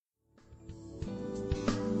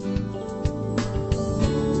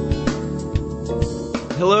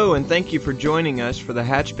Hello, and thank you for joining us for the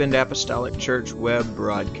Hatchbend Apostolic Church web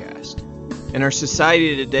broadcast. In our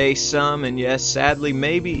society today, some, and yes, sadly,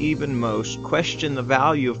 maybe even most, question the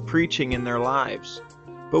value of preaching in their lives.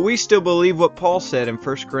 But we still believe what Paul said in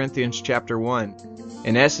 1 Corinthians chapter 1.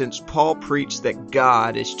 In essence, Paul preached that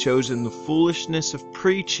God has chosen the foolishness of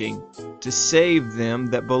preaching to save them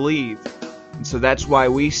that believe. And so that's why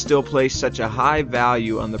we still place such a high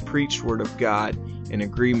value on the preached Word of God in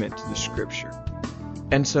agreement to the Scripture.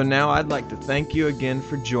 And so now I'd like to thank you again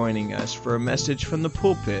for joining us for a message from the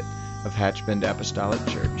pulpit of Hatchbend Apostolic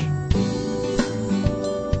Church.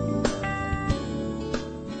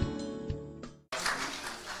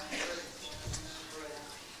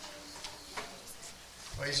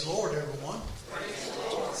 Praise the Lord, everyone. Praise the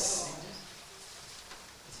Lord. It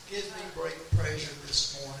gives me great pleasure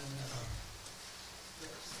this morning.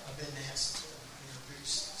 I've been asked to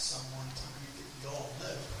introduce someone to you that you all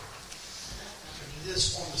know. But I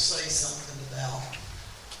just want to say something about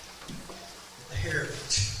the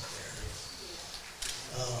heritage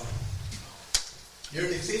there.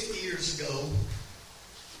 Nearly 50 years ago,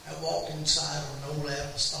 I walked inside of an old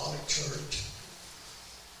apostolic church.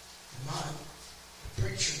 And my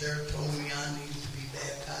preacher there told me I needed to be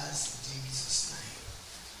baptized in Jesus' name.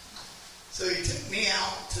 So he took me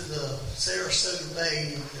out to the Sarasota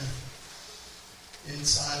Bay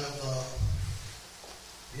inside of the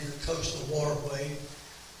Intercoastal Waterway.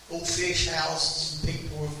 Old fish houses, and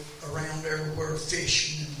people were around everywhere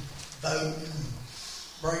fishing and boating and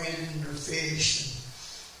bringing in their fish.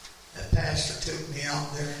 And that pastor took me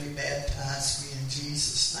out there and he baptized me in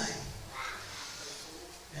Jesus' name.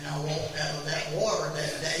 And I walked out of that water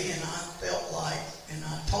that day, and I felt like, and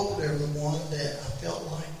I told everyone that I felt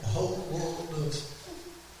like the whole world of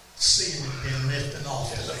sin had been lifted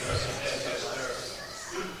off of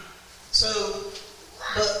me. So,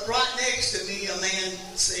 but right next to me, a man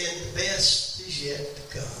said, "The best is yet to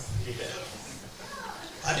come."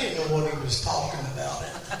 I didn't know what he was talking about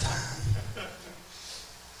at the time.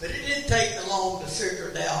 But it didn't take me long to figure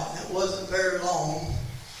it out, and it wasn't very long.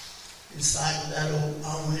 Inside of that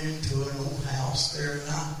I went into an old house there, and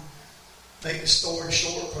I make the story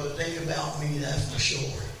short, but it ain't about me, that's for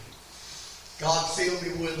sure. God filled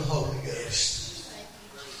me with the Holy Ghost.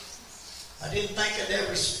 I didn't think I'd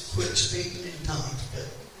ever quit speaking in tongues, but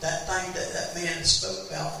that thing that man spoke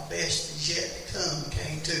about, the best is yet to come,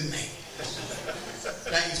 came to me.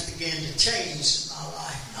 Things began to change in my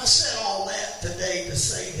life. I said all that today to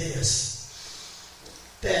say this.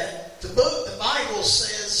 That the Bible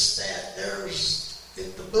says that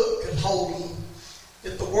if the book could hold them,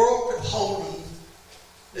 if the world could hold them,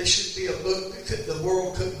 there should be a book that the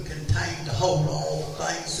world couldn't contain to hold all the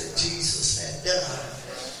things that Jesus had done.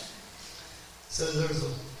 So there's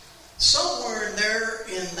somewhere in there,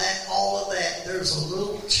 in that, all of that, there's a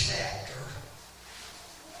little chapter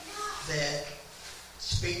that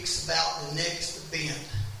speaks about the next event.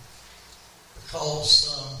 Because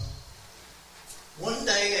one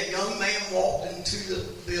day a young man walked into the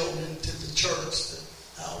building, to the church that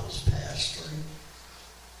I was pastoring,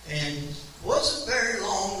 and it wasn't very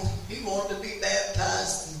long, he wanted to be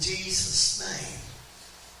baptized in Jesus' name.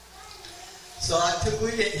 So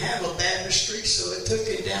we didn't have a baptistry, so I took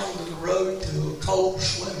him down to the road to a cold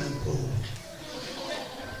swimming pool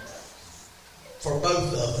for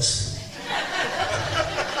both of us.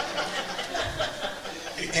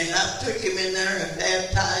 And I took him in there and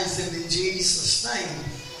baptized him in Jesus' name.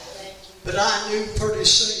 But I knew pretty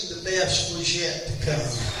soon the best was yet to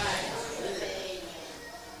come.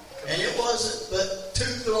 And it wasn't but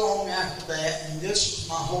too long after that, and this was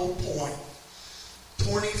my whole point.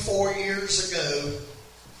 24 years ago,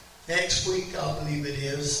 next week I believe it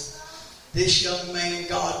is, this young man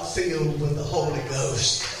got filled with the Holy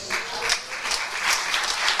Ghost.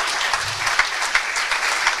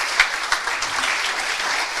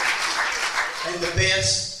 And the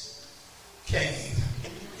best came.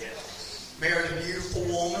 Married a beautiful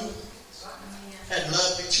woman. Had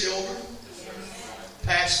lovely children.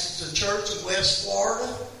 Pastored the church in West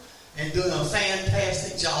Florida. And doing a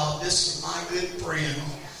fantastic job. This is my good friend.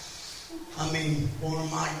 One of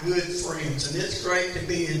my good friends. And it's great to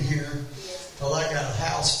be in here. Well, I got a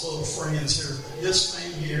house full of friends here. But this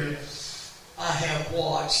man here, I have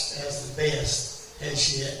watched as the best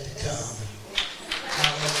has yet to come.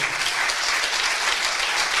 Hallelujah.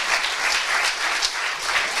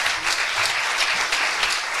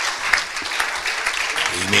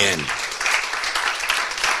 Amen.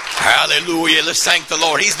 Hallelujah. Let's thank the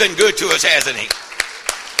Lord. He's been good to us, hasn't he?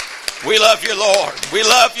 We love you, Lord. We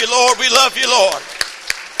love you, Lord. We love you, Lord.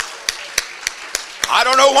 I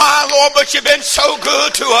don't know why, Lord, but you've been so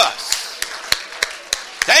good to us.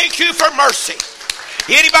 Thank you for mercy.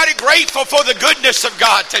 Anybody grateful for the goodness of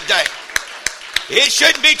God today? It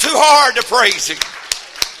shouldn't be too hard to praise Him.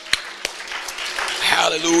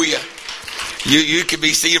 Hallelujah. You can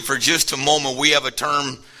be seated for just a moment. We have a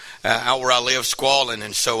term out where I live, squalling,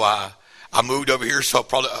 and so I moved over here, so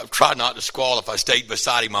I'll try not to squall. If I stayed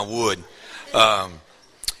beside him, I would.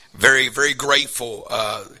 Very, very grateful.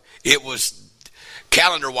 It was,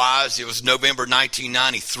 calendar-wise, it was November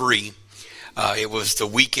 1993. It was the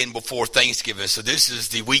weekend before Thanksgiving. So this is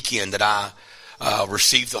the weekend that I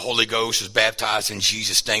received the Holy Ghost, was baptized in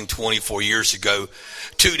Jesus' name 24 years ago.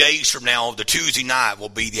 2 days from now, the Tuesday night, will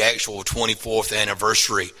be the actual 24th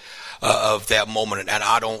anniversary of that moment, and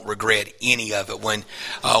I don't regret any of it. When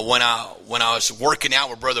I was working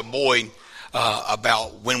out with Brother Boyd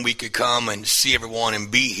about when we could come and see everyone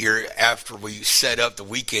and be here after we set up the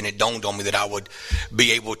weekend, it dawned on me that I would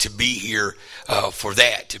be able to be here for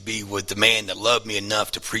that, to be with the man that loved me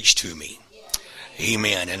enough to preach to me.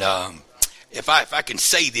 Amen. And if I can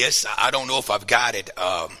say this, I don't know if I've got it.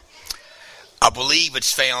 I believe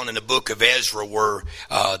it's found in the book of Ezra, where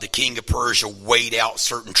the king of Persia weighed out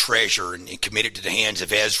certain treasure and committed it to the hands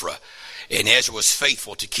of Ezra. And Ezra was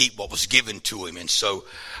faithful to keep what was given to him. And so,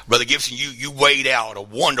 Brother Gibson, you weighed out a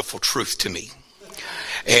wonderful truth to me.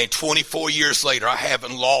 And 24 years later, I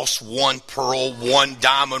haven't lost one pearl, one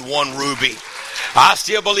diamond, one ruby. I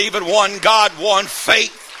still believe in one God, one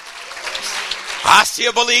faith. I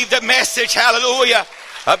still believe the message, hallelujah,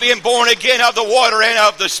 of being born again of the water and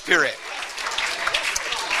of the Spirit.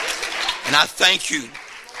 And I thank you.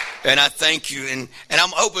 And I thank you. And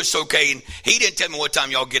I'm hoping it's okay. And he didn't tell me what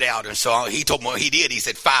time y'all get out. And so he told me, he did. He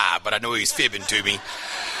said 5, but I know he's fibbing to me.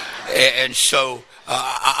 And so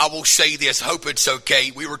I will say this. I hope it's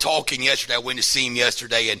okay. We were talking yesterday. I went to see him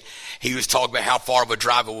yesterday, and he was talking about how far of a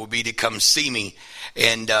drive it would be to come see me.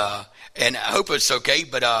 And I hope it's okay.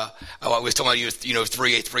 But I was talking about,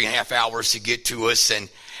 3.5 hours to get to us. And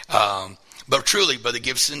but truly, Brother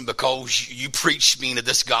Gibson, because you preached me into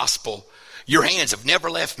this gospel, your hands have never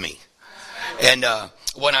left me. And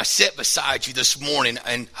when I sat beside you this morning,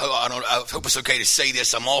 and I hope it's okay to say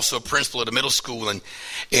this, I'm also a principal at a middle school, and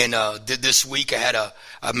this week I had a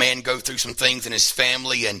man go through some things in his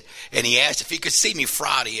family, and he asked if he could see me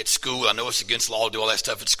Friday at school. I know it's against the law to do all that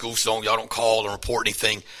stuff at school, so y'all don't call or report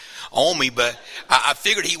anything on me, but I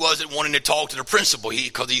figured he wasn't wanting to talk to the principal,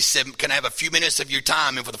 because he said, can I have a few minutes of your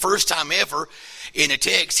time? And for the first time ever in a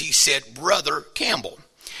text, he said, Brother Campbell.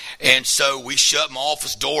 And so we shut my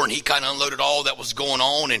office door, and he kind of unloaded all that was going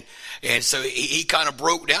on. And so he kind of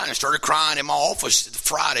broke down and started crying in my office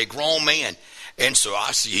Friday, grown man. And so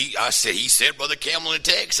he said, Brother Campbell in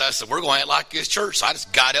text. I said, we're going to act like this church. So I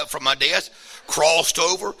just got up from my desk, crossed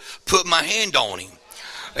over, put my hand on him,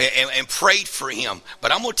 and prayed for him.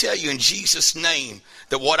 But I'm going to tell you in Jesus' name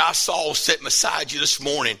that what I saw sitting beside you this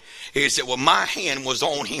morning is that when my hand was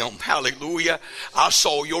on him, hallelujah, I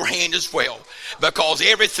saw your hand as well. Because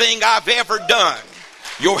everything I've ever done,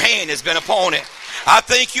 your hand has been upon it. I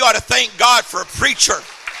think you ought to thank God for a preacher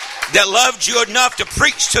that loved you enough to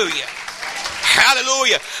preach to you.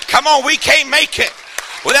 Hallelujah. Come on, we can't make it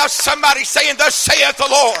without somebody saying, thus saith the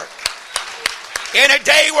Lord. In a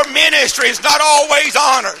day where ministry is not always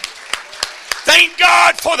honored, thank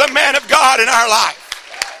God for the man of God in our life.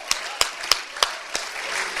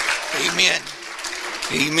 Amen.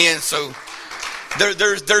 Amen. So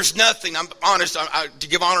there's nothing. I'm honest. To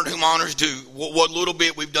give honor to whom honor's due. What little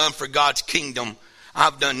bit we've done for God's kingdom,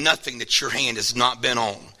 I've done nothing that your hand has not been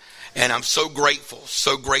on. And I'm so grateful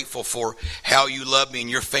for how you love me and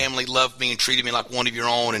your family loved me and treated me like one of your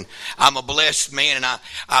own. And I'm a blessed man, and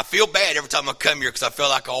I feel bad every time I come here because I feel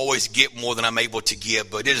like I always get more than I'm able to give.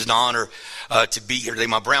 But it is an honor to be here today.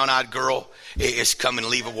 My brown-eyed girl is coming to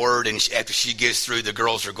leave a word, and after she gets through, the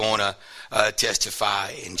girls are going to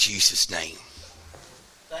testify in Jesus' name.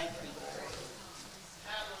 Thank you.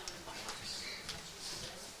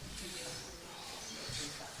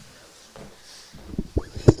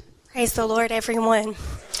 Praise the Lord, everyone.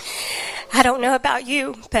 I don't know about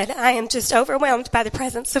you, but I am just overwhelmed by the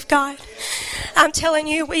presence of God. I'm telling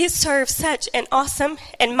you, we serve such an awesome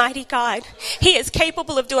and mighty God. He is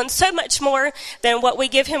capable of doing so much more than what we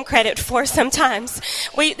give him credit for sometimes.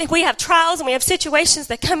 We have trials and we have situations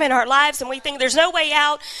that come in our lives and we think there's no way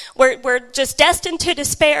out. We're just destined to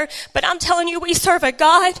despair. But I'm telling you, we serve a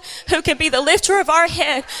God who can be the lifter of our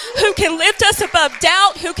head, who can lift us above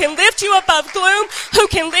doubt, who can lift you above gloom, who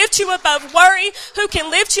can lift you above worry, who can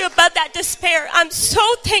lift you above that despair. I'm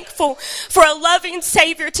so thankful for a loving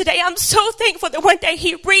Savior today. I'm so thankful that one day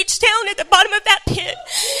he reached down at the bottom of that pit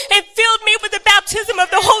and filled me with the baptism of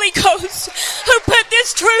the Holy Ghost, who put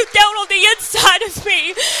this truth down on the inside of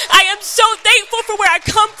me,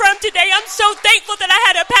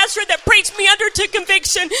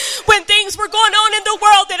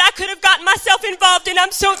 have gotten myself involved in.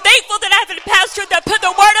 I'm so thankful that I have a pastor that put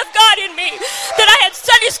the Word of God in me, that I had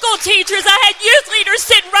Sunday school teachers, I had youth leaders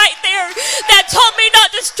sitting right there that told me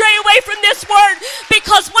not to stray away from this Word,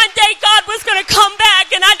 because one day God was going to come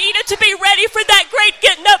back and I needed to be ready for that great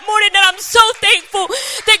getting up morning. And I'm so thankful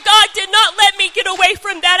that God did not let me get away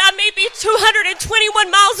from that. I may be 221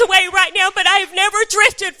 miles away right now, but I have never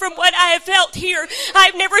drifted from what I have felt here.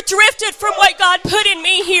 I've never drifted from what God put in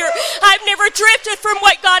me here. I've never drifted from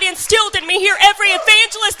what God instilled in me here. Every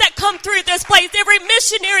evangelist that come through this place, every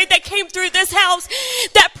missionary that came through this house,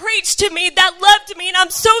 that preached to me, that loved me, and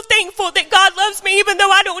I'm so thankful that God loves me even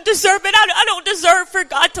though I don't deserve it. I don't deserve for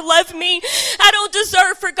God to love me. I don't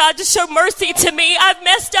deserve for God to show mercy to me. I've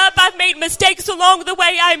messed up. I've made mistakes along the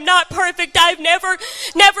way. I'm not perfect. I've never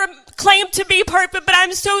claimed to be perfect, but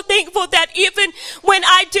I'm so thankful that even when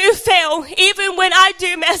I do fail, even when I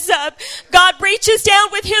do mess up, God reaches down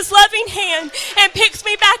with his loving hand and picks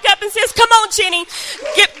me back up and says, come on, Jenny,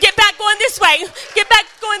 get back going this way. Get back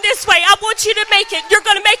going this way. I want you to make it. You're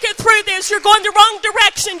going to make it through this. You're going the wrong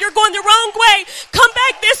direction. You're going the wrong way. Come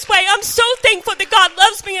back this way. I'm so thankful that God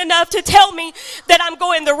loves me enough to tell me that I'm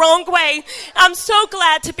going the wrong way. I'm so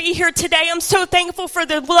glad to be here today. I'm so thankful for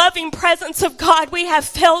the loving presence of God we have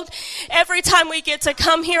felt every time we get to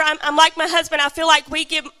come here. I'm like my husband. I feel like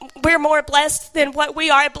we're more blessed than what we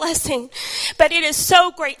are a blessing. But it is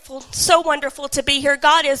so grateful, so wonderful to be here.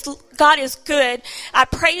 God is good. I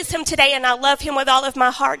praise him today and I love him with all of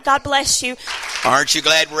my heart. God bless you. Aren't you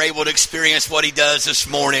glad we're able to experience what he does this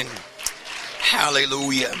morning?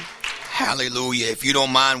 Hallelujah. Hallelujah. If you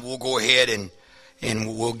don't mind, we'll go ahead and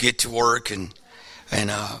we'll get to work, and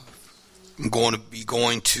I'm going to be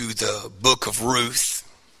going to the book of Ruth.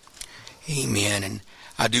 Amen. And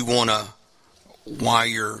I do want to, while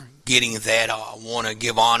you're getting that, I want to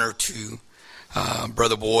give honor to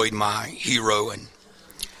Brother Boyd, my hero, and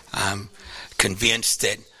I'm convinced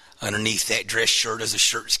that underneath that dress shirt is a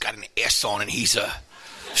shirt that's got an S on it. He's a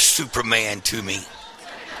Superman to me.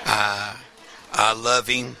 I love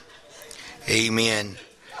him. Amen.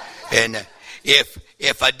 And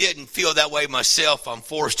if I didn't feel that way myself, I'm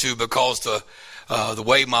forced to, because the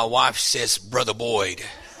way my wife says Brother Boyd,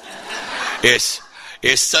 it's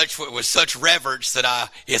with such reverence that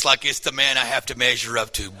it's like it's the man I have to measure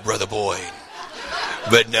up to, Brother Boyd.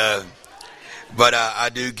 But I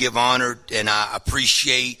do give honor, and I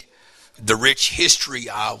appreciate the rich history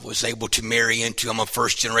I was able to marry into. I'm a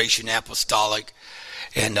first-generation apostolic,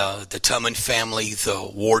 and the Tubman family,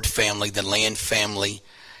 the Ward family, the Land family,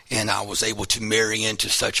 and I was able to marry into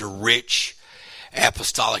such a rich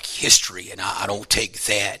apostolic history, and I don't take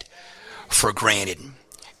that for granted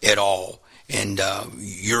at all. And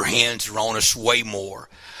your hands are on us way more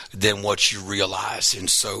than what you realize, and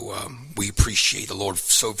so we appreciate the Lord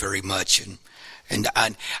so very much. And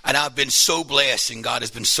I've been so blessed, and God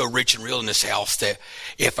has been so rich and real in this house, that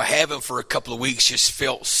if I haven't for a couple of weeks just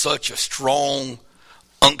felt such a strong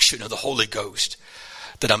unction of the Holy Ghost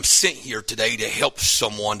that I'm sent here today to help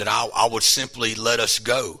someone, that I would simply let us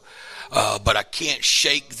go. But I can't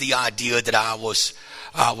shake the idea that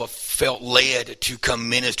I felt led to come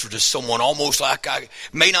minister to someone, almost like I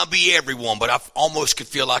may not be everyone, but I almost could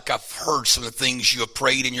feel like I've heard some of the things you have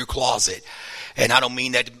prayed in your closet. And I don't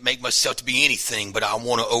mean that to make myself to be anything, but I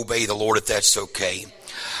want to obey the Lord if that's okay.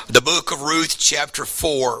 The book of Ruth, chapter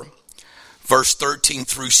 4, verse 13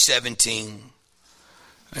 through 17.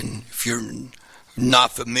 And if you're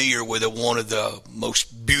not familiar with it, one of the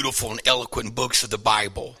most beautiful and eloquent books of the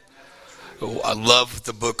Bible. I love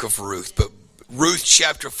the book of Ruth. But Ruth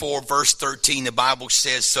chapter 4 verse 13, the Bible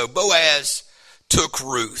says, so Boaz took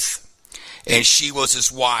Ruth, and she was his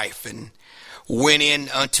wife, and went in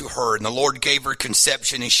unto her, and the Lord gave her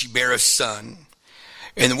conception, and she bare a son.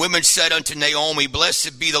 And the women said unto Naomi,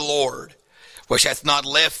 blessed be the Lord, which hath not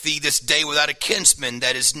left thee this day without a kinsman,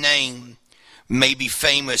 that his name may be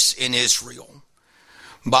famous in Israel.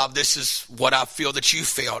 Bob, this is what I feel that you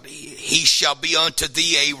felt. He shall be unto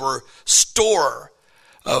thee a restorer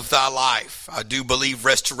of thy life. I do believe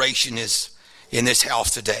restoration is in this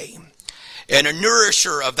house today. And a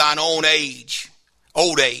nourisher of thine old age,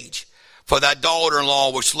 for thy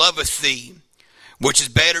daughter-in-law which loveth thee, which is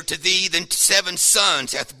better to thee than 7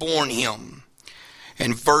 sons hath borne him.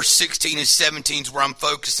 And verse 16 and 17 is where I'm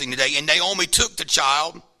focusing today. And Naomi took the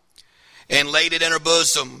child and laid it in her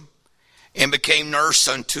bosom, and became nurse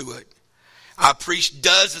unto it. I preached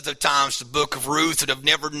dozens of times the book of Ruth and have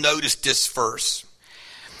never noticed this verse.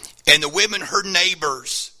 And the women, her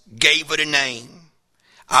neighbors, gave it a name.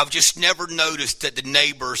 I've just never noticed that the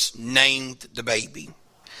neighbors named the baby.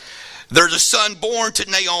 There's a son born to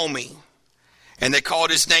Naomi, and they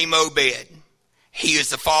called his name Obed. He is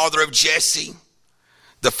the father of Jesse,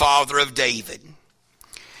 the father of David.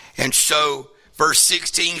 And so, verse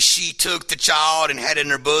 16, she took the child and had it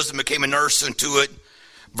in her bosom, became a nurse unto it.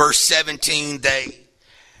 Verse 17, they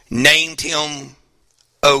named him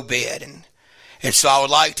Obed. And so I would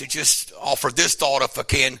like to just offer this thought, if I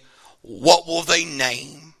can. What will they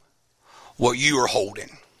name what you are holding?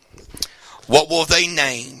 What will they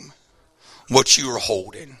name what you are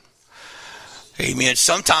holding? Amen.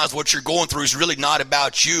 Sometimes what you're going through is really not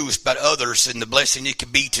about you, it's about others and the blessing it can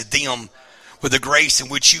be to them with the grace in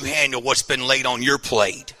which you handle what's been laid on your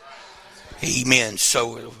plate. Amen.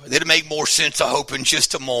 So it'll make more sense, I hope, in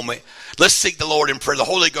just a moment. Let's seek the Lord in prayer. The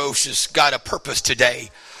Holy Ghost has got a purpose today.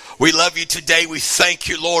 We love you today. We thank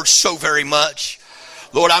you, Lord, so very much.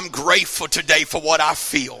 Lord, I'm grateful today for what I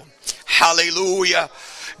feel. Hallelujah.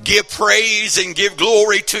 Give praise and give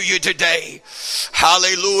glory to you today.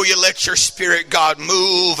 Hallelujah. Let your Spirit, God,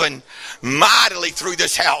 move and mightily through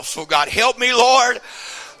this house. Oh, God, help me, Lord,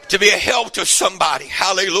 to be a help to somebody.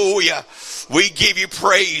 Hallelujah. We give you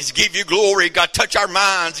praise, give you glory. God, touch our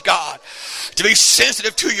minds, God, to be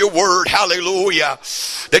sensitive to your word. Hallelujah.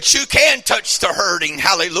 That you can touch the hurting.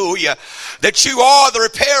 Hallelujah. That you are the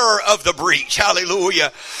repairer of the breach.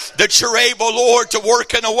 Hallelujah. That you're able, Lord, to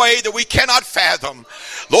work in a way that we cannot fathom.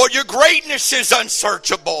 Lord, your greatness is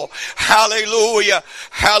unsearchable. Hallelujah.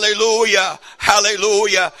 Hallelujah.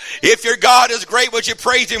 Hallelujah. If your God is great, would you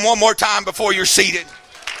praise him one more time before you're seated?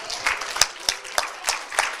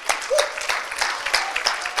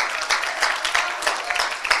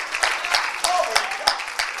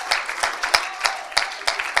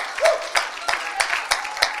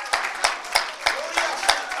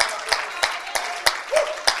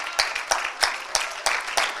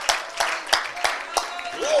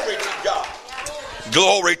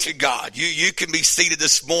 Glory to God. You can be seated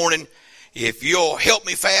this morning. If you'll help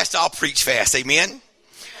me fast, I'll preach fast. Amen.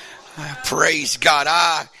 Praise God.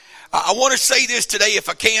 I want to say this today, if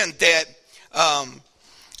I can, that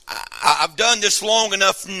I've done this long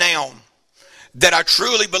enough now that I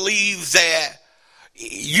truly believe that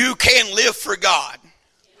you can live for God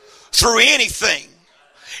through anything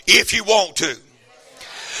if you want to.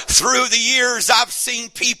 Through the years, I've seen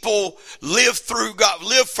people live for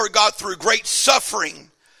God through great suffering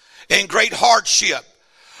and great hardship.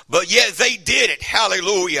 But yet they did it.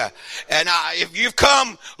 Hallelujah. And if you've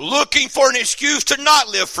come looking for an excuse to not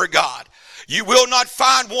live for God, you will not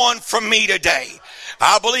find one from me today.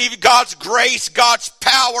 I believe God's grace, God's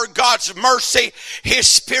power, God's mercy, His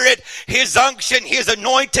Spirit, His unction, His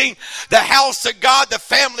anointing, the house of God, the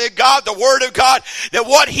family of God, the Word of God, that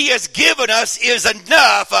what He has given us is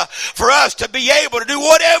enough for us to be able to do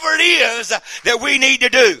whatever it is that we need to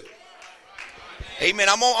do. Amen.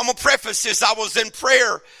 I'm going to preface this. I was in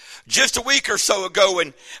prayer just a week or so ago,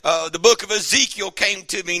 and the book of Ezekiel came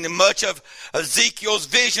to me, and much of Ezekiel's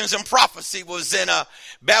visions and prophecy was in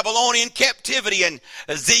Babylonian captivity. And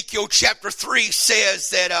Ezekiel chapter 3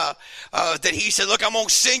 says that he said, look, I'm going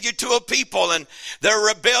to send you to a people, and they're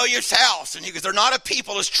a rebellious house. And he goes, they're not a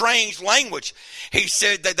people of strange language. He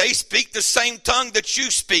said that they speak the same tongue that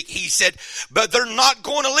you speak. He said, but they're not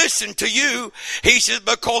going to listen to you. He said,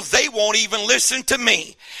 because they won't even listen to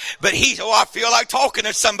me. But I feel like talking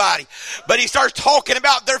to somebody. But he starts talking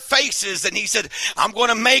about their faces, and he said, I'm going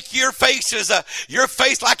to make your faces, your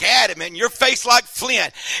face like Adam and your face like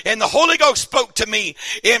flint. And the Holy Ghost spoke to me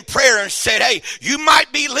in prayer and said, hey, you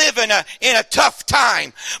might be living in a tough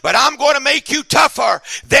time, but I'm going to make you tougher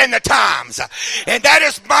than the times. And that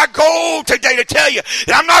is my goal today, to tell you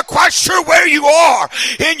that I'm not quite sure where you are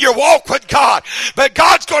in your walk with God, but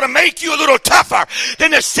God's going to make you a little tougher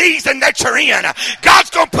than the season that you're in. God's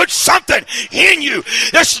going to put something in you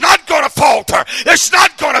that's not going to falter, that's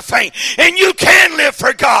not going to faint, and you can live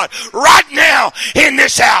for God right now in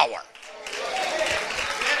this hour.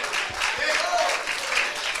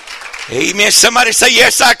 Amen. Somebody say,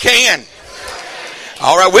 yes, I can.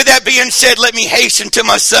 All right. With that being said, let me hasten to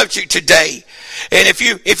my subject today. And if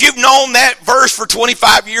you've known that verse for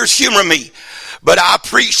 25 years, humor me. But I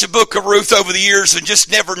preached the book of Ruth over the years and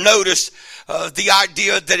just never noticed the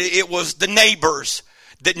idea that it was the neighbors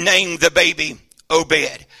that named the baby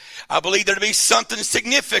Obed. I believe there to be something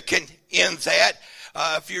significant in that.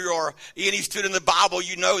 If you are any student of the Bible,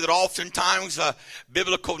 you know that oftentimes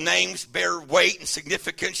biblical names bear weight and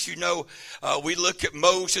significance. You know, we look at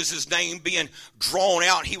Moses' name being drawn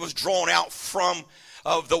out. He was drawn out from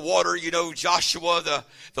of the water. You know, Joshua,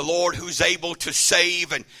 the Lord who's able to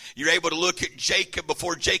save. And you're able to look at Jacob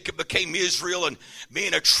before Jacob became Israel and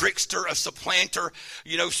being a trickster, a supplanter.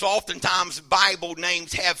 You know, so oftentimes Bible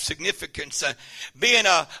names have significance. Being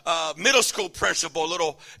a middle school principal, a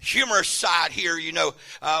little humorous side here, you know,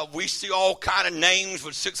 we see all kind of names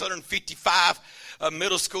with 655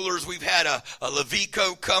 middle schoolers. We've had a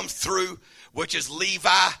Levico come through, which is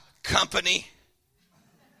Levi Company.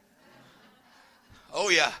 Oh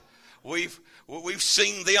yeah, we've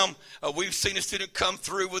seen them. We've seen a student come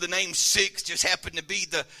through with the name Six. Just happened to be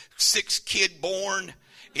the sixth kid born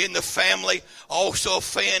in the family. Also a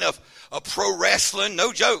fan of pro wrestling.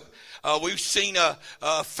 No joke. We've seen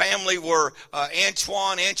a family where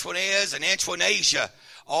Antoine, Antoinez, and Antoinasia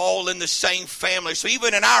all in the same family. So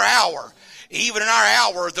even in our hour,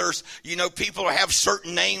 there's, you know, people have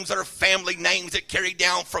certain names that are family names that carry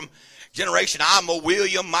down from generation. I'm a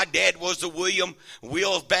William. My dad was a William.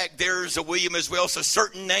 Will back there is a William as well. So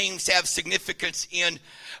certain names have significance in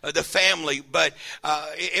the family. But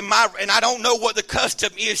and I don't know what the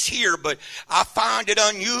custom is here, but I find it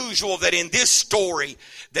unusual that in this story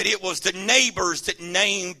that it was the neighbors that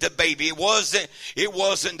named the baby. It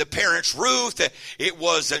wasn't the parents Ruth. It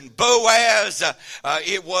wasn't Boaz.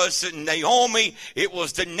 It wasn't Naomi. It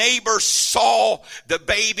was the neighbors saw the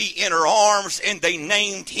baby in her arms and they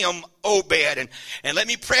named him Obed. And let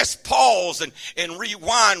me press pause and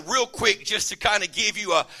rewind real quick just to kind of give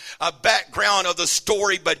you a background of the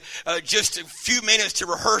story, but just a few minutes to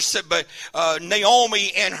rehearse it. But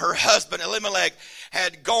Naomi and her husband Elimelech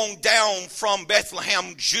had gone down from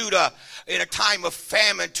Bethlehem, Judah, in a time of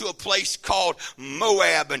famine to a place called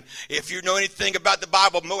Moab. And if you know anything about the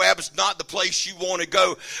Bible, Moab is not the place you want to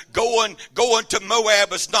go. Going to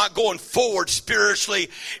Moab is not going forward spiritually.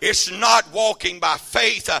 It's not walking by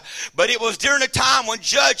faith. But it was during a time when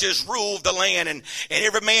judges ruled the land, and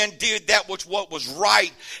every man did that which what was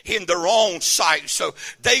right in their own sight. So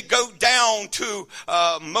they go down to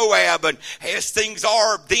Moab, and as things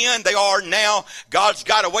are then, they are now. God's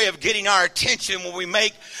got a way of getting our attention when we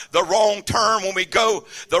make the wrong turn, when we go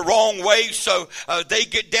the wrong way. So they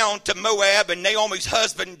get down to Moab, and Naomi's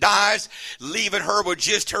husband dies, leaving her with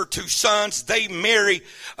just her two sons. They marry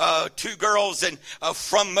two girls and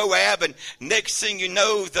from Moab, and next thing you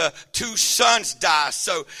know, the two sons die.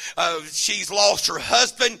 So she's lost her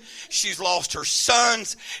husband, she's lost her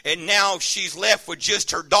sons, and now she's left with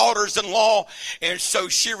just her daughters-in-law. And so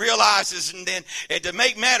she realizes, and to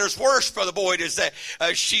make matters worse for the boy, is that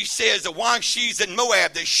she says that while she's in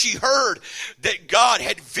Moab, that she heard that God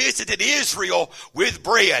had visited Israel with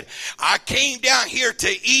bread. I came down here to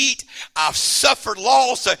eat. I've suffered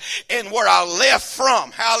loss, and where I left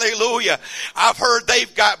from, hallelujah, I've heard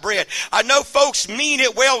they've got bread. I know folks mean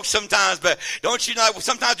it well sometimes, but don't you know,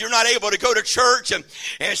 sometimes you're not able to go to church and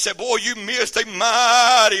say, boy, you missed a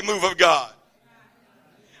mighty move of God.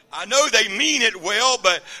 I know they mean it well,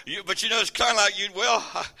 but you know, it's kind of like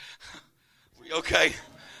okay.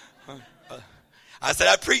 I said,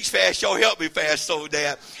 I preach fast, y'all help me fast, so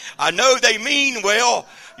Dad. I know they mean well,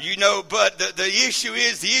 you know, but the issue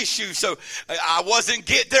is the issue. So I wasn't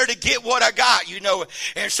there to get what I got, you know.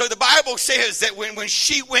 And so the Bible says that when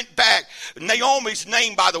she went back, Naomi's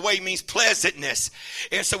name, by the way, means pleasantness.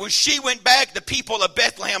 And so when she went back, the people of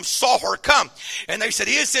Bethlehem saw her come. And they said,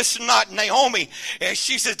 is this not Naomi? And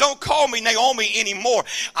she says, don't call me Naomi anymore.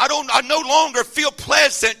 I no longer feel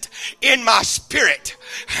pleasant in my spirit.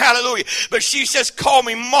 Hallelujah. But she says, call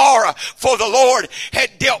me Mara, for the Lord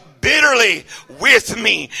had dealt bitterly with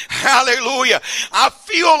me. Hallelujah. I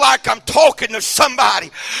feel like I'm talking to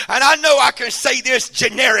somebody, and I know I can say this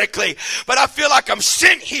generically, but I feel like I'm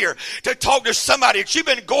sent here to talk to somebody that you've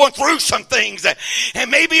been going through some things,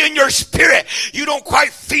 and maybe in your spirit you don't quite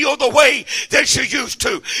feel the way that you used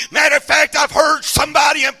to. Matter of fact, I've heard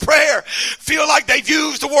somebody in prayer feel like they've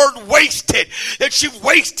used the word wasted, that you've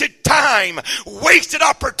wasted time, wasted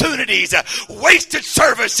opportunities, wasted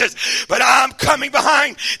services. But I'm coming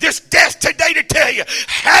behind this desk today to tell you,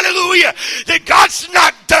 hallelujah, that God's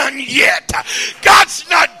not done yet. God's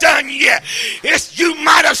not done yet. You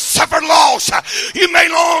might have suffered loss. You may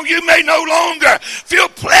no longer feel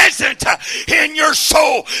pleasant in your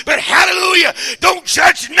soul. But hallelujah, don't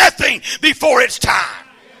judge nothing before it's time.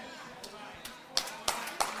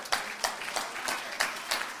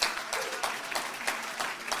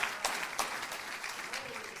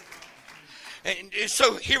 And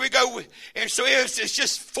so here we go. And so it's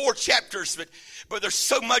just 4 chapters, but there's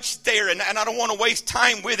so much there, and I don't want to waste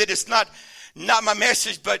time with it. It's not my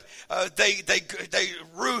message, but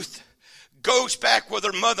Ruth goes back with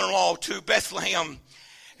her mother-in-law to Bethlehem,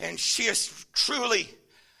 and she is truly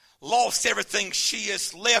lost everything, she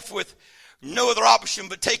is left with no other option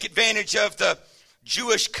but take advantage of the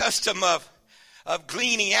Jewish custom of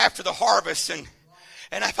gleaning after the harvest. And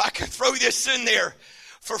if I could throw this in there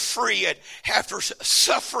for free, after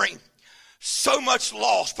suffering so much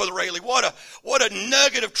loss, Brother Rayleigh, what a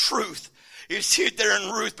nugget of truth is hid there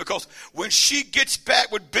in Ruth, because when she gets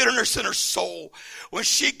back with bitterness in her soul, when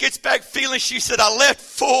she gets back feeling, she said, I left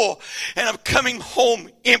full and I'm coming home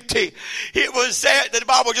empty. It was that the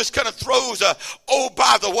Bible just kind of throws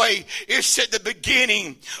by the way, it's at the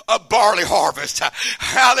beginning of barley harvest.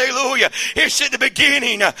 Hallelujah. It's at the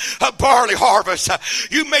beginning of barley harvest.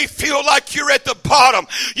 You may feel like you're at the bottom.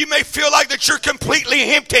 You may feel like that you're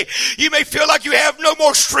completely empty. You may feel like you have no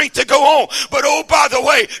more strength to go on. But by the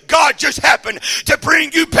way, God just happened to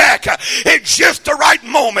bring you back at just the right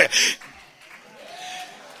moment.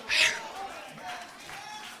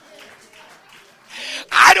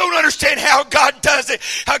 I don't understand how God does it,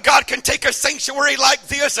 how God can take a sanctuary like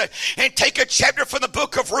this and take a chapter from the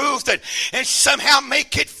book of Ruth and somehow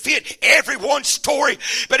make it fit everyone's story.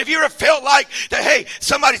 But have you ever felt like that, hey,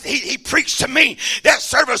 somebody, he preached to me, that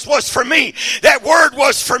service was for me, that word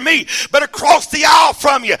was for me, but across the aisle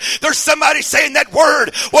from you, there's somebody saying that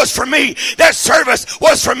word was for me, that service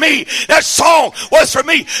was for me, that song was for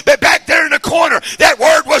me, but back there in the corner, that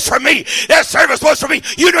word was for me, that service was for me.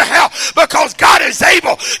 You know how? Because God is able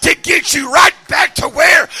to get you right back to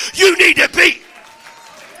where you need to be.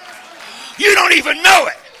 You don't even know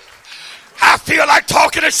it. I feel like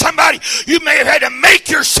talking to somebody. You may have had to make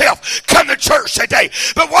yourself come to church today.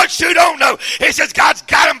 But what you don't know is that God's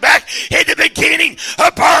got them back in the beginning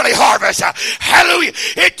of barley harvest. Hallelujah.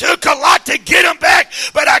 It took a lot to get them back,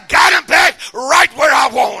 but I got them back right where I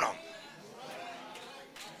want them.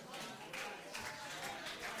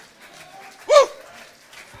 Woo!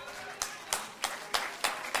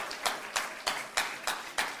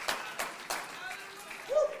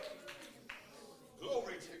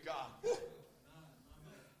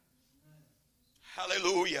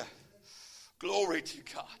 Hallelujah. Glory to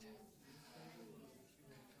God.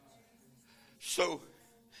 So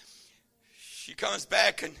she comes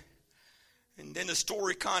back and then the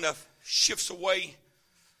story kind of shifts away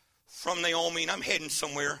from Naomi, and I'm heading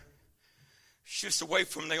somewhere. Shifts away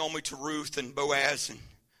from Naomi to Ruth and Boaz, and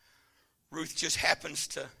Ruth just happens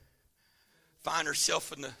to find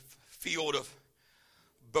herself in the field of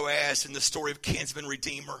Boaz in the story of kinsman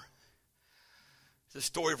redeemer. The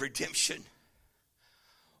story of redemption.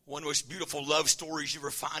 One of the most beautiful love stories you ever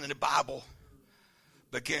find in the Bible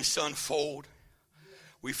begins to unfold.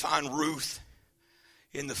 We find Ruth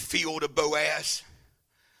in the field of Boaz.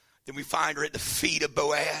 Then we find her at the feet of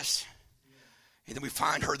Boaz. And then we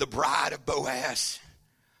find her the bride of Boaz.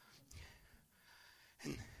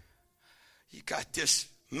 And you got this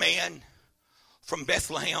man from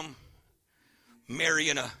Bethlehem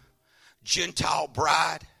marrying a Gentile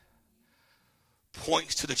bride.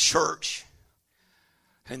 Points to the church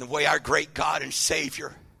and the way our great God and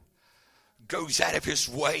Savior goes out of his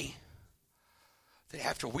way, that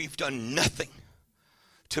after we've done nothing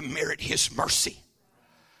to merit his mercy,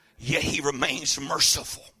 yet he remains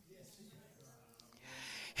merciful.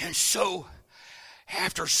 And so,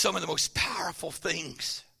 after some of the most powerful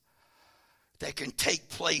things that can take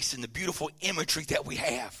place in the beautiful imagery that we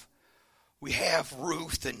have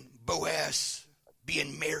Ruth and Boaz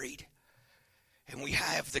being married. And we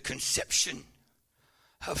have the conception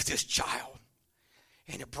of this child.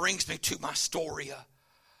 And it brings me to my story,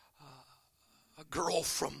 a girl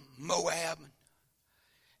from Moab,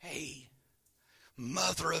 a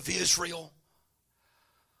mother of Israel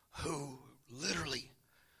who literally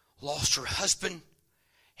lost her husband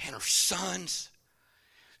and her sons,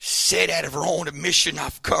 said out of her own admission,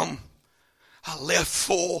 I've come, I left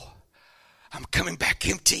full, I'm coming back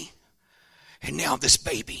empty, and now this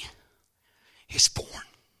baby is born.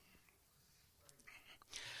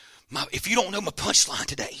 If you don't know my punchline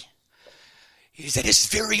today, is that it's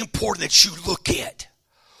very important that you look at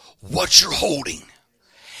what you're holding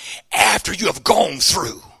after you have gone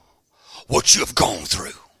through what you have gone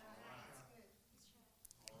through.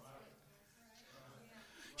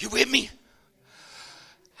 You with me?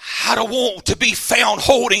 I don't want to be found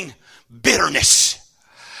holding bitterness.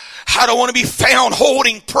 I don't want to be found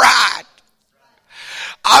holding pride.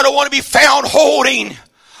 I don't want to be found holding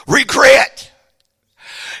regret.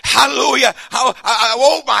 Hallelujah.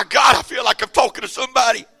 Oh my God, I feel like I'm talking to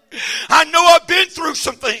somebody. I know I've been through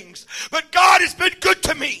some things, but God has been good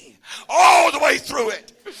to me all the way through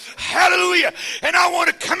it. Hallelujah. And I want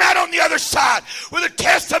to come out on the other side with a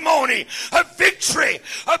testimony of victory,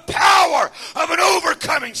 of power, of an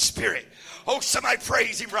overcoming spirit. Oh, somebody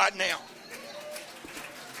praise him right now.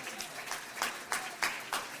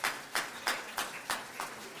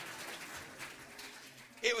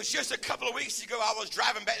 It was just a couple of weeks ago, I was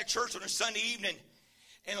driving back to church on a Sunday evening,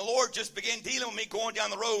 and the Lord just began dealing with me going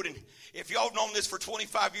down the road. And if y'all have known this for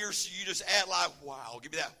 25 years, you just add like, wow,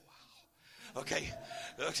 give me that, wow. Okay,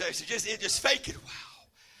 so just fake it,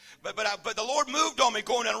 wow. But the Lord moved on me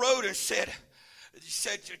going down the road and said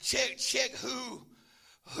check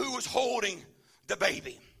who was holding the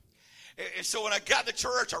baby. And so when I got to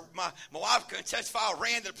church, my wife can testify, I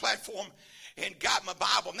ran to the platform and got my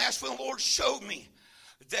Bible. And that's when the Lord showed me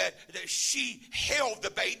that she held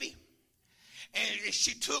the baby. And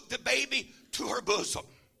she took the baby to her bosom.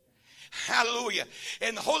 Hallelujah.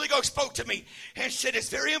 And the Holy Ghost spoke to me and said, it's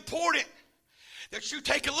very important that you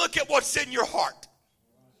take a look at what's in your heart.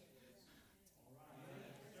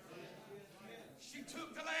 She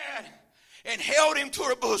took the lad and held him to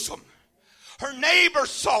her bosom. Her neighbor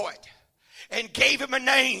saw it and gave him a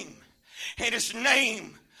name. And his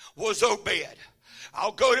name was Obed.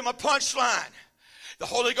 I'll go to my punchline. The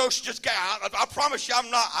Holy Ghost just got out. I promise you I'm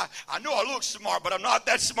not, I know I look smart, but I'm not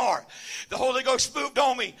that smart. The Holy Ghost moved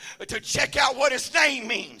on me to check out what his name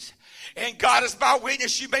means. And God is my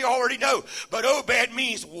witness, you may already know. But Obed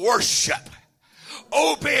means worship.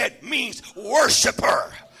 Obed means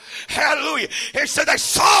worshiper. Hallelujah. And so they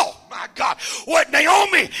saw, my God, what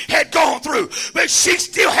Naomi had gone through. But she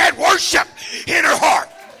still had worship in her heart.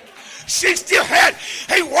 She still had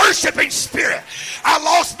a worshiping spirit. I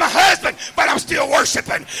lost my husband, but I'm still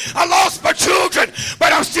worshiping. I lost my children,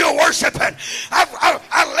 but I'm still worshiping.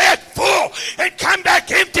 I left full and come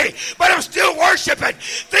back empty, but I'm still worshiping.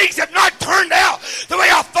 Things have not turned out the way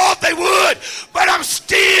I thought they would, but I'm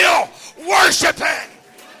still worshiping.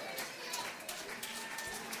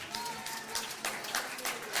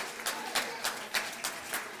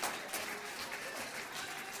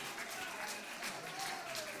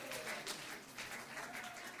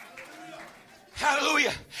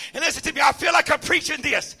 Hallelujah. And listen to me, I feel like I'm preaching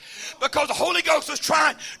this because the Holy Ghost was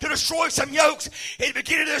trying to destroy some yokes in the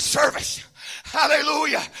beginning of this service.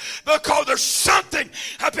 Hallelujah. Because there's something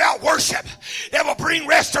about worship that will bring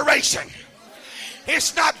restoration.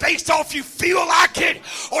 It's not based off you feel like it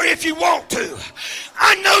or if you want to.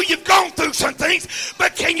 I know you've gone through some things,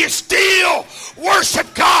 but can you still worship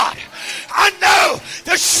God? I know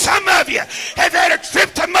that some of you have had a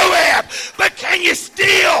trip to Moab, but can you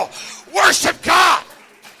still worship God?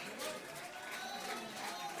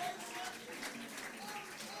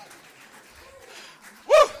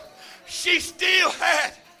 Woo! She still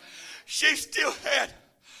had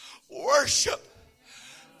worship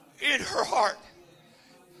in her heart.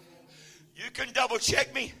 You can double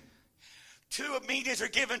check me. 2 meanings are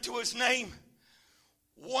given to his name.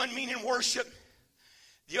 One meaning worship,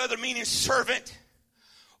 the other meaning servant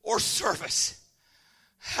or service.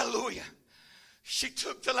 Hallelujah. She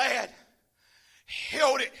took the lad,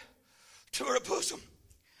 held it to her bosom.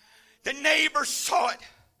 The neighbor saw it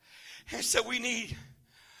and said, we need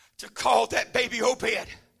to call that baby Obed.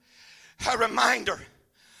 A reminder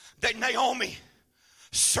that Naomi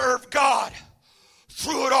served God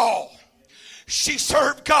through it all. She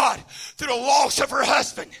served God through the loss of her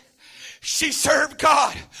husband. She served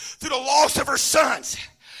God through the loss of her sons.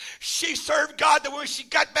 She served God that when she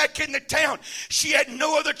got back into town, she had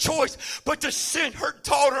no other choice but to send her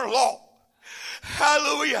daughter-in-law,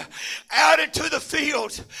 hallelujah, out into the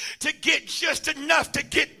fields to get just enough to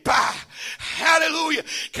get by. Hallelujah.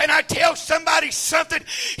 Can I tell somebody something?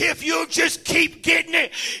 If you just keep getting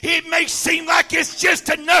it, it may seem like it's just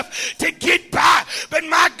enough to get by. But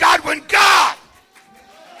my God, when God,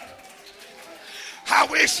 I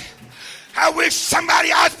wish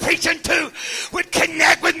somebody I was preaching to would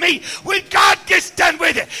connect with me. When God gets done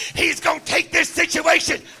with it, he's going to take this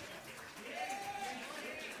situation.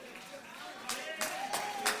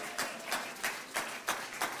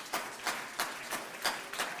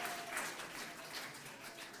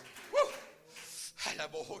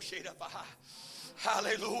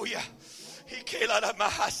 Hallelujah.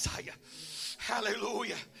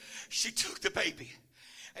 Hallelujah. She took the baby.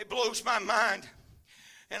 It blows my mind.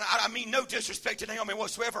 And I mean no disrespect to Naomi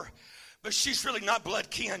whatsoever, but she's really not blood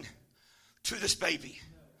kin to this baby.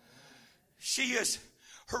 She is,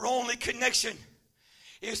 her only connection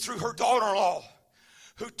is through her daughter-in-law,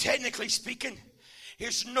 who technically speaking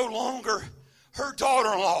is no longer her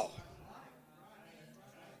daughter-in-law.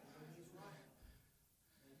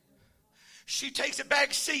 She takes a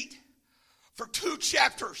back seat for 2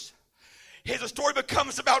 chapters. The story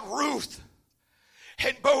becomes about Ruth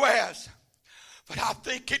and Boaz. But I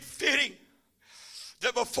think it fitting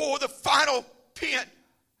that before the final pen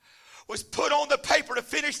was put on the paper to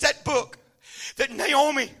finish that book, that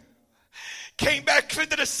Naomi came back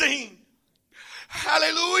into the scene.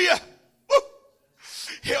 Hallelujah. Woo.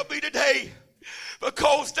 Help me today,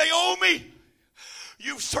 because Naomi,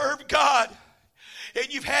 you've served God,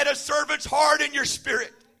 and you've had a servant's heart in your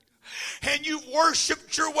spirit, and you've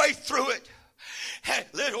worshiped your way through it. And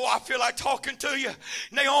little, I feel like talking to you.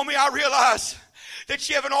 Naomi, I realize that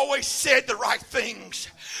you haven't always said the right things.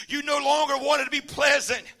 You no longer wanted to be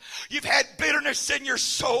pleasant. You've had bitterness in your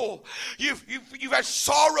soul. You've had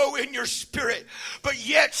sorrow in your spirit. But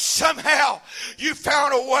yet somehow you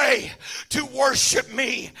found a way to worship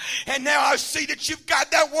me. And now I see that you've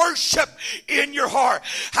got that worship in your heart.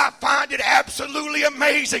 I find it absolutely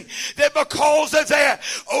amazing that because of that,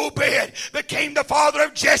 Obed became the father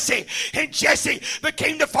of Jesse. And Jesse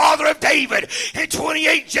became the father of David. And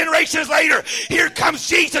 28 generations later, here comes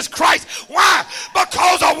Jesus Christ. Why?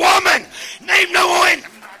 Because a woman named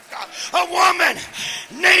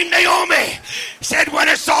Naomi, said, when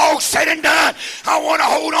it's all said and done, I want to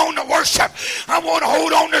hold on to worship. I want to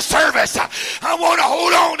hold on to service. I want to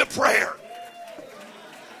hold on to prayer.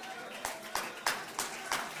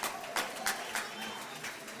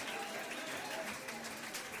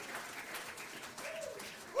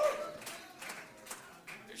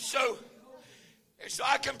 So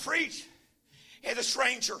I can preach as a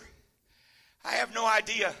stranger. I have no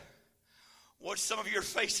idea what some of you are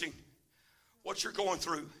facing, what you're going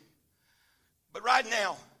through. But right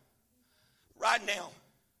now,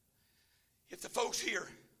 if the folks here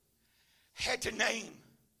had to name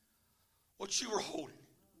what you were holding,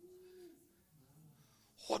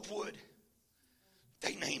 what would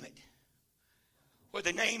they name it? Would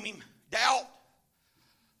they name him doubt,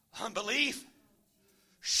 unbelief,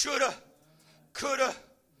 shoulda, coulda,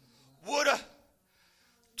 woulda,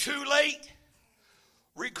 too late,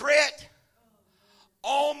 regret,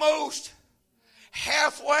 almost,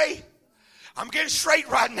 halfway? I'm getting straight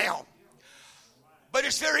right now. But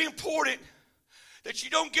it's very important that you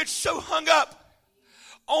don't get so hung up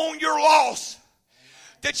on your loss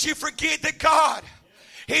that you forget that God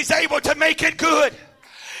is able to make it good.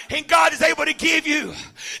 And God is able to give you.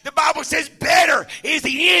 The Bible says better is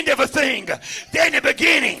the end of a thing than the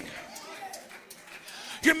beginning.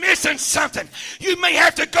 You're missing something. You may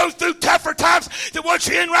have to go through tougher times than what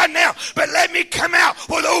you're in right now. But let me come out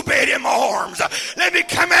with Obed in my arms. Let me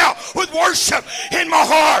come out with worship in my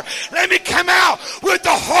heart. Let me come out with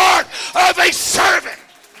the heart of a servant.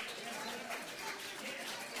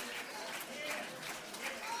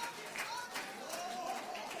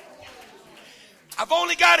 I've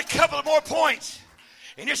only got a couple of more points,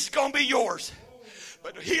 and this is going to be yours.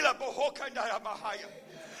 But the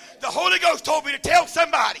Holy Ghost told me to tell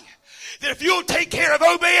somebody that if you'll take care of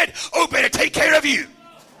Obed, Obed will take care of you.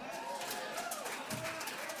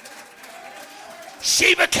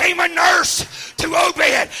 She became a nurse to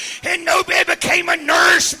Obed, and Obed became a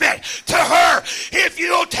nourishment to her. If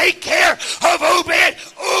you'll take care of Obed,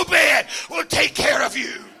 Obed will take care of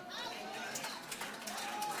you.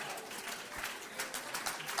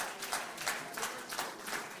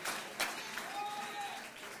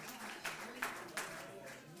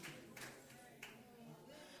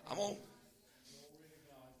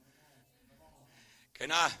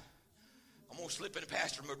 I'm going to slip in the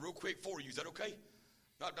pastor mode real quick for you. Is that okay?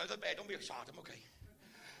 Not that bad. Don't be shocked. I'm okay.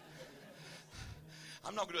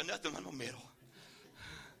 I'm not going to do nothing in the middle.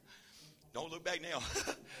 Don't look back now.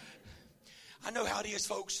 I know how it is,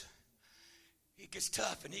 folks. It gets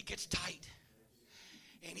tough and it gets tight.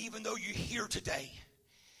 And even though you're here today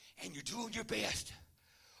and you're doing your best,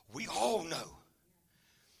 we all know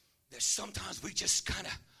that sometimes we just kind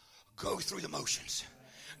of go through the motions.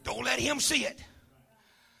 Don't let him see it.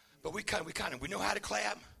 But we know how to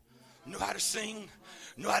clap, know how to sing,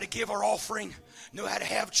 know how to give our offering, know how to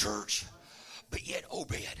have church. But yet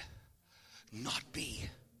Obed not be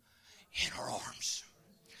in our arms.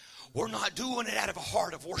 We're not doing it out of a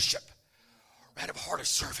heart of worship, out of a heart of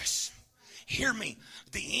service. Hear me.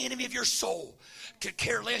 The enemy of your soul could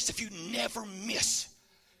care less if you never miss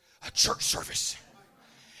a church service,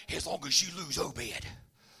 as long as you lose Obed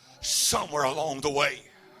somewhere along the way.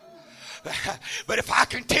 But if I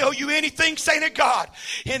can tell you anything, saint of God,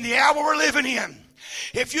 in the hour we're living in,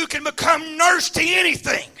 if you can become nurse to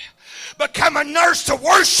anything, become a nurse to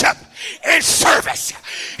worship and service.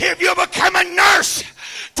 If you become a nurse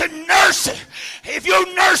to nurse, if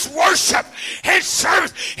you nurse worship and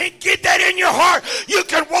service and get that in your heart, you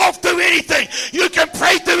can walk through anything. You can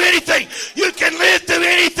pray through anything. You can live through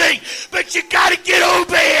anything. But you got to get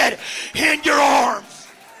Obed in your arms.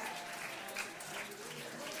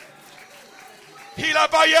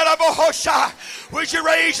 Would you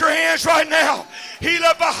raise your hands right now?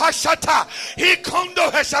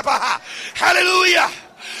 Hallelujah.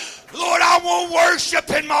 Lord, I want worship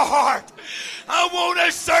in my heart. I want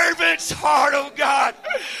a servant's heart, oh God.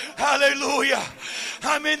 Hallelujah.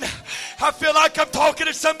 I feel like I'm talking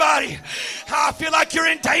to somebody. I feel like you're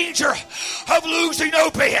in danger of losing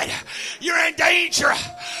Obed. You're in danger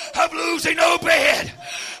of losing Obed.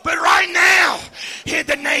 But right now, in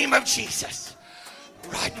the name of Jesus,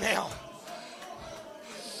 right now.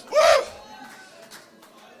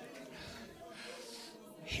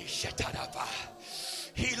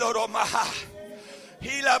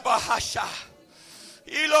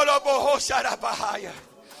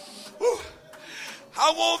 Woo!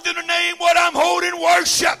 I want them to name what I'm holding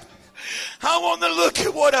worship. I want them to look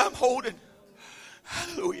at what I'm holding.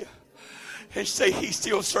 Hallelujah. And say, he's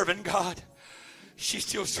still serving God. She's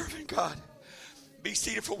still serving God. Be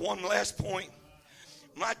seated for one last point.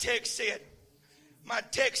 My text said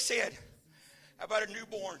about a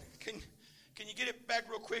newborn. Can you get it back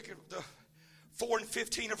real quick? The 4 and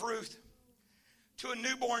 15 of Ruth. To a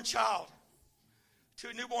newborn child. To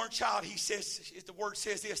a newborn child, he says, the word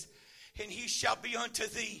says this, and he shall be unto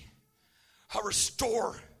thee a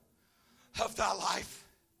restorer of thy life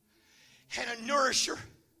and a nourisher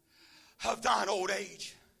of thine old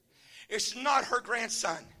age. It's not her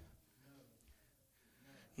grandson.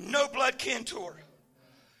 No blood kin to her.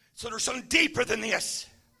 So there's something deeper than this.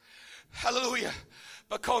 Hallelujah.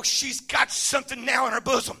 Because she's got something now in her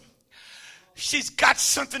bosom. She's got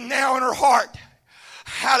something now in her heart.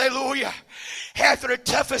 Hallelujah. After the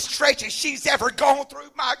toughest stretches she's ever gone through,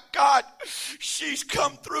 my God, she's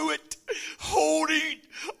come through it holding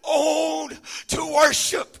on to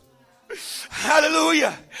worship.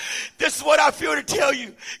 Hallelujah. This is what I feel to tell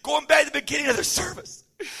you. Going back to the beginning of the service,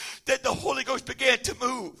 that the Holy Ghost began to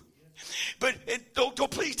move. But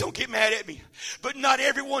please don't get mad at me. But not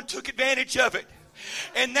everyone took advantage of it.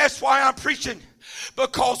 And that's why I'm preaching.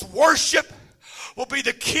 Because worship will be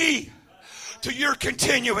the key to your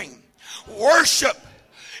continuing. Worship.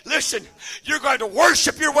 Listen, you're going to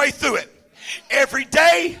worship your way through it. Every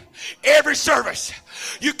day, every service.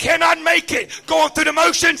 You cannot make it going through the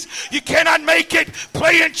motions. You cannot make it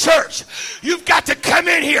playing church. You've got to come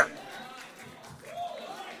in here.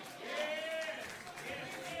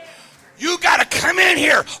 You got to come in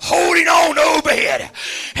here holding on to Obed.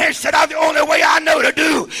 And said, the only way I know to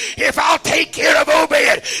do, if I'll take care of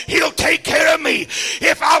Obed, he'll take care of me.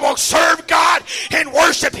 If I will serve God and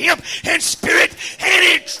worship him in spirit and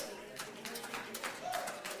in truth.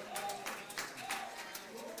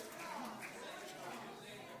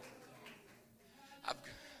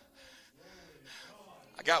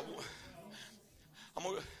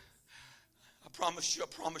 I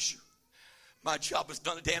promise you. My job is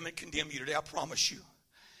done to damn and condemn you today, I promise you.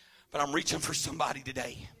 But I'm reaching for somebody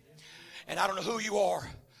today. And I don't know who you are,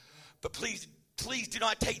 but please do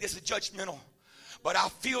not take this as judgmental. But I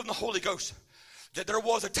feel in the Holy Ghost that there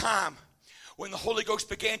was a time when the Holy Ghost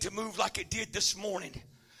began to move like it did this morning,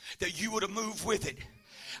 that you would have moved with it.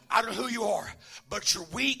 I don't know who you are, but your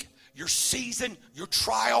week, your season, your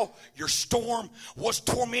trial, your storm, what's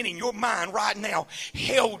tormenting your mind right now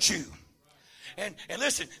held you. And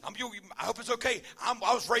listen, I hope it's okay. I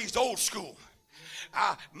was raised old school.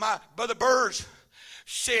 My brother Burge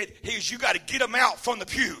said, you got to get them out from the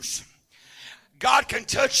pews. God can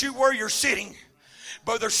touch you where you're sitting,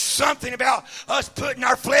 but there's something about us putting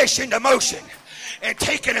our flesh into motion and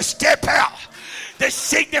taking a step out that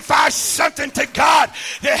signifies something to God,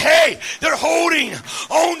 that hey, they're holding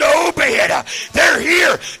on to Obed. They're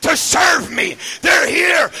here to serve me. They're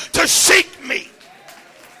here to seek me.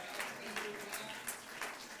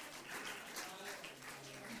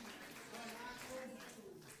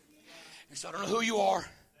 So I don't know who you are,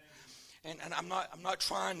 and I'm not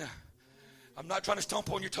trying to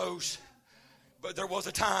stomp on your toes, but there was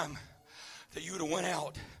a time that you would have went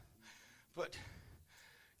out, but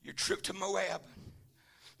your trip to Moab,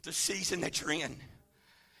 the season that you're in,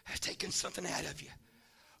 has taken something out of you,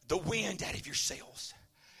 the wind out of your sails.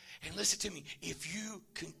 And listen to me, if you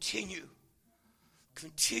continue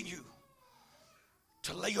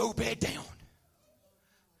to lay Obed down,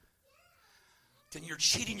 then you're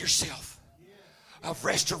cheating yourself of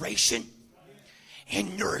restoration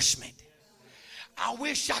and nourishment. I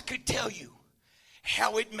wish I could tell you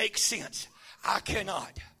how it makes sense. I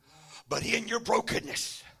cannot. But in your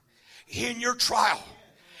brokenness, in your trial,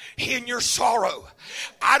 in your sorrow,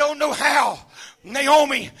 I don't know how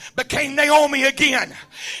Naomi became Naomi again.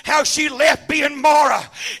 How she left being Mara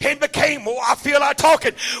and became, I feel like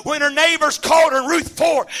talking, when her neighbors called her Ruth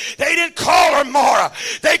 4, they didn't call her Mara.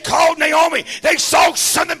 They called Naomi. They saw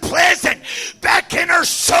something pleasant back in her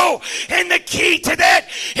soul. And the key to that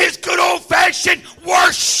is good old-fashioned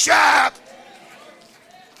worship.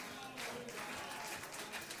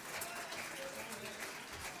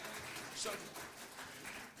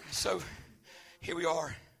 So here we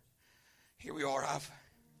are. Here we are.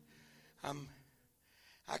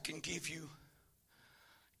 I can give you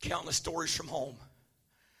countless stories from home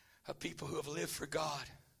of people who have lived for God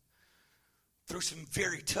through some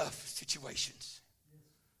very tough situations.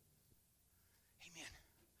 Amen.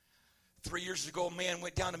 3 years ago, a man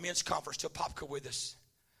went down to men's conference to Apopka with us.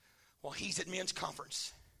 While he's at men's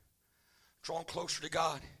conference, drawn closer to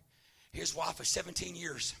God, his wife of 17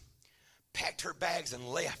 years packed her bags and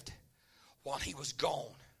left while he was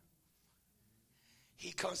gone.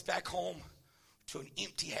 He comes back home to an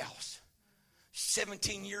empty house.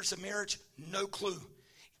 17 years of marriage, no clue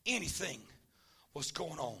anything was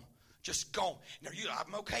going on. Just gone. Now,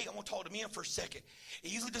 I'm okay. I'm going to talk to men for a second.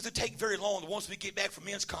 It usually doesn't take very long. Once we get back from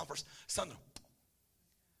men's conference, something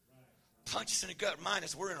punches in the gut. Mine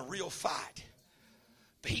is we're in a real fight.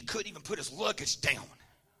 But he couldn't even put his luggage down.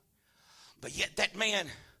 But yet that man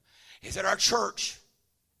is at our church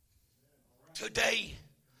today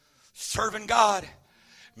serving God.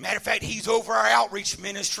 Matter of fact, he's over our outreach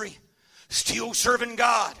ministry, still serving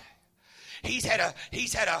God. He's had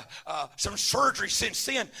some surgery since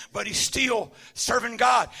then, but he's still serving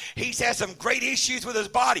God. He's had some great issues with his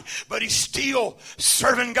body, but he's still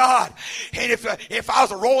serving God. And if I was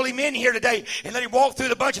to roll him in here today and let him walk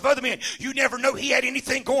through a bunch of other men, you never know he had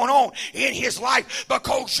anything going on in his life,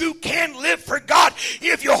 because you can live for God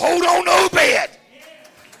if you hold on to Obed.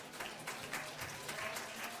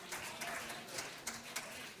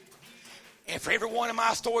 And for every one of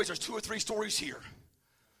my stories, there's 2 or 3 stories here.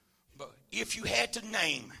 But if you had to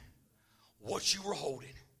name what you were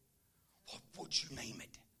holding, what would you name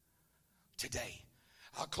it today?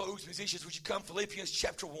 I'll close. Musicians, would you come? Philippians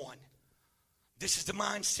chapter 1. This is the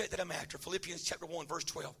mindset that I'm after. Philippians chapter 1, verse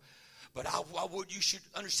 12. But you should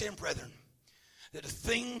understand, brethren, that the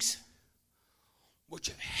things which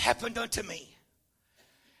have happened unto me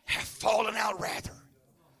have fallen out rather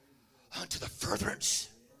unto the furtherance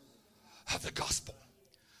of the gospel.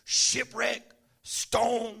 Shipwrecked,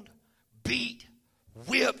 stoned, beat,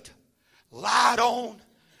 whipped, lied on,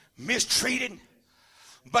 mistreated.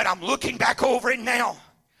 But I'm looking back over it now,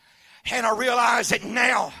 and I realize that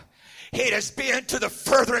now it has been to the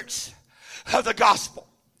furtherance of the gospel.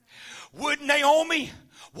 Would Naomi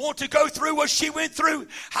want to go through what she went through?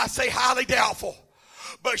 I say highly doubtful.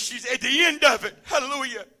 But she's at the end of it.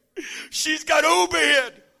 Hallelujah. She's got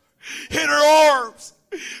Obed in her arms.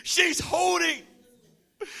 She's holding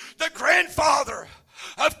the grandfather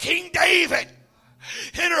of King David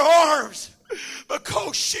in her arms,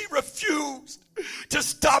 because she refused to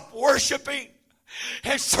stop worshiping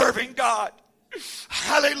and serving God.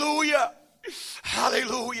 Hallelujah.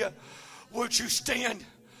 Hallelujah. Would you stand?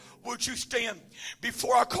 Would you stand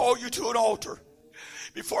before I call you to an altar?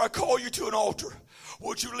 Before I call you to an altar,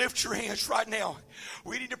 would you lift your hands right now?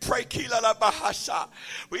 We need to pray.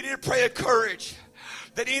 We need to pray a courage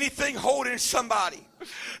that anything holding somebody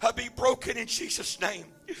be broken in Jesus' name.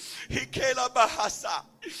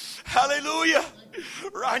 Hallelujah.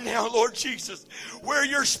 Right now, Lord Jesus, where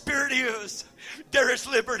your spirit is, there is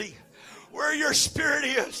liberty. Where your spirit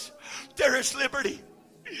is, there is liberty.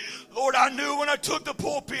 Lord, I knew when I took the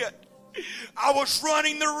pulpit, I was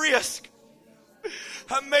running the risk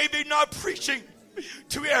of maybe not preaching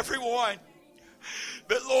to everyone.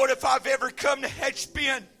 But Lord, if I've ever come to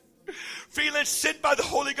Hatchbend feeling sent by the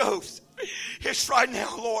Holy Ghost, it's right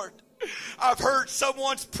now, Lord. I've heard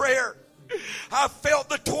someone's prayer. I've felt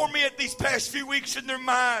the torment these past few weeks in their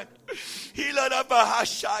mind. The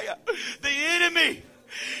enemy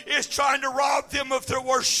is trying to rob them of their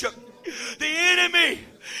worship. The enemy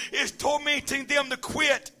is tormenting them to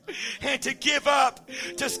quit and to give up,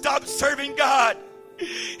 to stop serving God.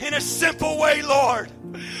 In a simple way, Lord,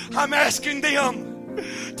 I'm asking them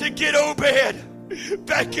to get Obed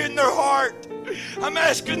back in their heart. I'm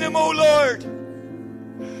asking them, oh Lord,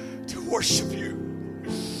 to worship you.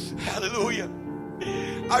 Hallelujah.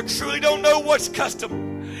 I truly don't know what's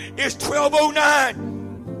custom. It's 12:09.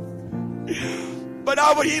 But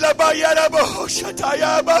I would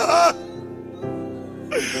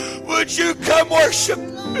you come worship?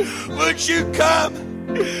 Would you come?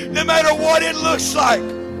 No matter what it looks like.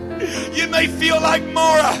 You may feel like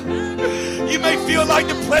Mara. You may feel like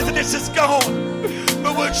the pleasantness is gone.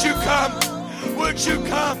 But would you come? Would you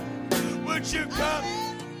come? Would you come?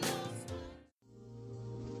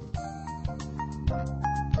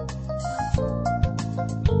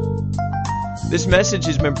 This message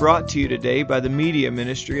has been brought to you today by the media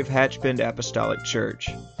ministry of Hatchbend Apostolic Church.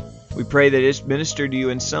 We pray that it's ministered to you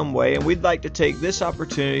in some way, and we'd like to take this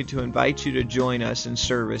opportunity to invite you to join us in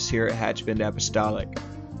service here at Hatchbend Apostolic.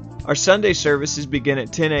 Our Sunday services begin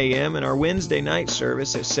at 10 a.m. and our Wednesday night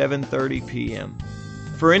service at 7:30 p.m.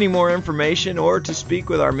 For any more information or to speak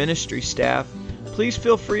with our ministry staff, please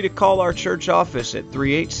feel free to call our church office at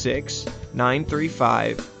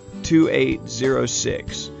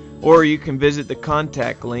 386-935-2806, or you can visit the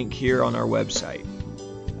contact link here on our website.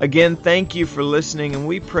 Again, thank you for listening, and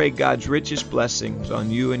we pray God's richest blessings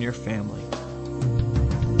on you and your family.